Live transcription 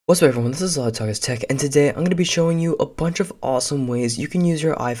What's up everyone, this is Talkers Tech, and today I'm going to be showing you a bunch of awesome ways you can use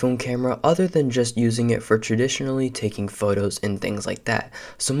your iPhone camera other than just using it for traditionally taking photos and things like that.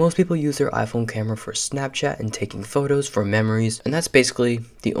 So most people use their iPhone camera for Snapchat and taking photos for memories, and that's basically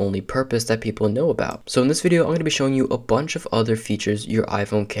the only purpose that people know about. So in this video, I'm going to be showing you a bunch of other features your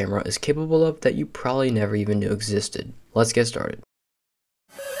iPhone camera is capable of that you probably never even knew existed. Let's get started.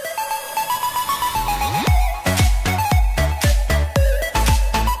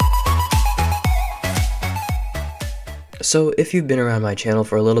 So if you've been around my channel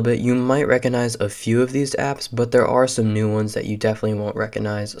for a little bit, you might recognize a few of these apps, but there are some new ones that you definitely won't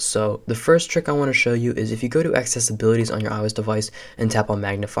recognize. So the first trick I want to show you is if you go to accessibilities on your iOS device and tap on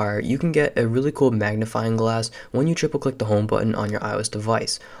Magnifier, you can get a really cool magnifying glass when you triple click the home button on your iOS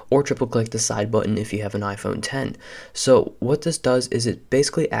device, or triple click the side button if you have an iPhone 10. So what this does is it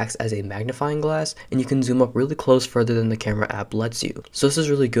basically acts as a magnifying glass, and you can zoom up really close further than the camera app lets you. So this is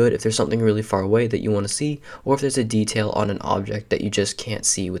really good if there's something really far away that you want to see, or if there's a detail on an object that you just can't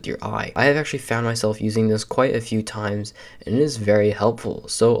see with your eye. I have actually found myself using this quite a few times, and it is very helpful.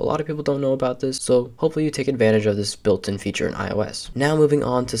 So a lot of people don't know about this, so hopefully you take advantage of this built-in feature in iOS. Now moving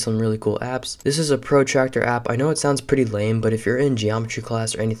on to some really cool apps. This is a Protractor app. I know it sounds pretty lame, but if you're in geometry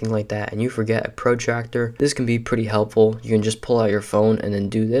class or anything like that and you forget a protractor, this can be pretty helpful. You can just pull out your phone and then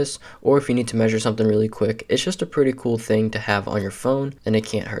do this, or if you need to measure something really quick, it's just a pretty cool thing to have on your phone, and it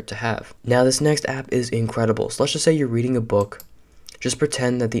can't hurt to have. Now this next app is incredible. So let's just say you're reading a book. Just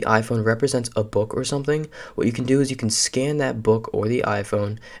pretend that the iPhone represents a book or something. What you can do is you can scan that book or the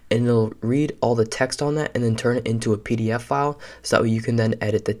iPhone, and it'll read all the text on that and then turn it into a PDF file, so that way you can then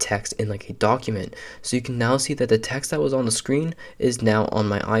edit the text in like a document. So you can now see that the text that was on the screen is now on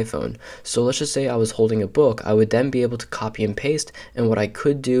my iPhone. So let's just say I was holding a book. I would then be able to copy and paste, and what I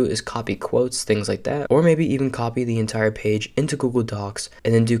could do is copy quotes, things like that, or maybe even copy the entire page into Google Docs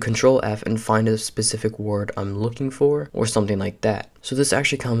and then do Control F and find a specific word I'm looking for or something like that. So this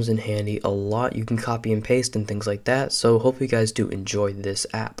actually comes in handy a lot. You can copy and paste and things like that. So hopefully you guys do enjoy this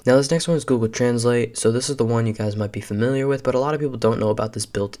app. Now this next one is Google Translate. So this is the one you guys might be familiar with, but a lot of people don't know about this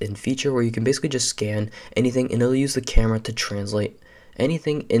built-in feature where you can basically just scan anything and it'll use the camera to translate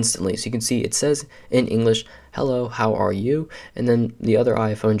anything instantly. So you can see it says in English, "Hello, how are you?" And then the other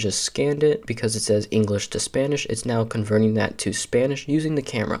iPhone just scanned it because it says English to Spanish. It's now converting that to Spanish using the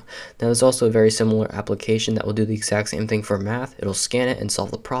camera. Now there's also a very similar application that will do the exact same thing for math. It'll scan it and solve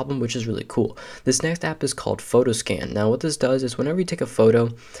the problem, which is really cool. This next app is called PhotoScan. Now what this does is whenever you take a photo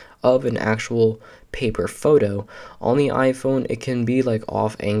of an actual paper photo on the iPhone, it can be like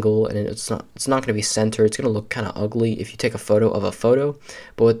off angle and it's not going to be centered. It's going to look kind of ugly if you take a photo of a photo.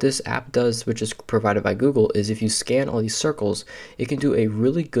 But what this app does, which is provided by Google, is if you scan all these circles, it can do a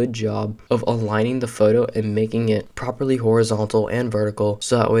really good job of aligning the photo and making it properly horizontal and vertical,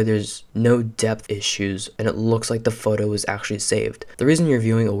 so that way there's no depth issues and it looks like the photo is actually saved. The reason you're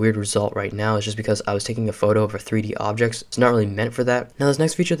viewing a weird result right now is just because I was taking a photo of a 3D object. It's not really meant for that. Now this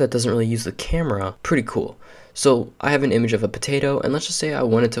next feature that doesn't really use the camera, pretty cool. So I have an image of a potato, and let's just say I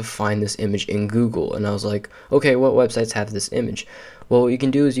wanted to find this image in Google, and I was like, okay, what websites have this image? Well, what you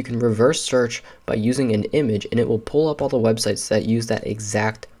can do is you can reverse search by using an image, and it will pull up all the websites that use that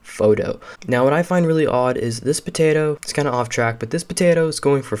exact photo. Now what I find really odd is this potato, it's kind of off track, but this potato is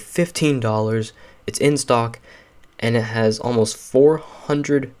going for $15. It's in stock, and it has almost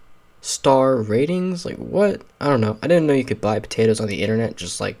 400 star ratings. Like what? I don't know. I didn't know you could buy potatoes on the internet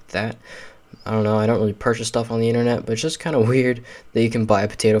just like that. I don't know. I don't really purchase stuff on the internet, but it's just kind of weird that you can buy a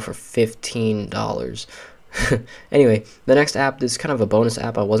potato for $15. Anyway, the next app is kind of a bonus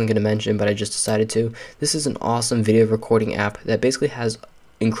app I wasn't going to mention, but I just decided to. This is an awesome video recording app that basically has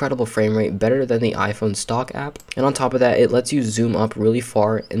incredible frame rate, better than the iPhone stock app, and on top of that it lets you zoom up really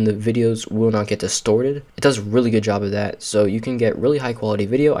far and the videos will not get distorted. It does a really good job of that, so you can get really high quality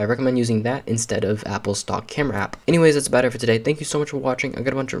video. I recommend using that instead of Apple's stock camera app. Anyways, that's about it for today. Thank you so much for watching. I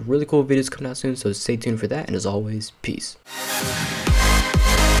got a bunch of really cool videos coming out soon, so stay tuned for that, and as always, peace.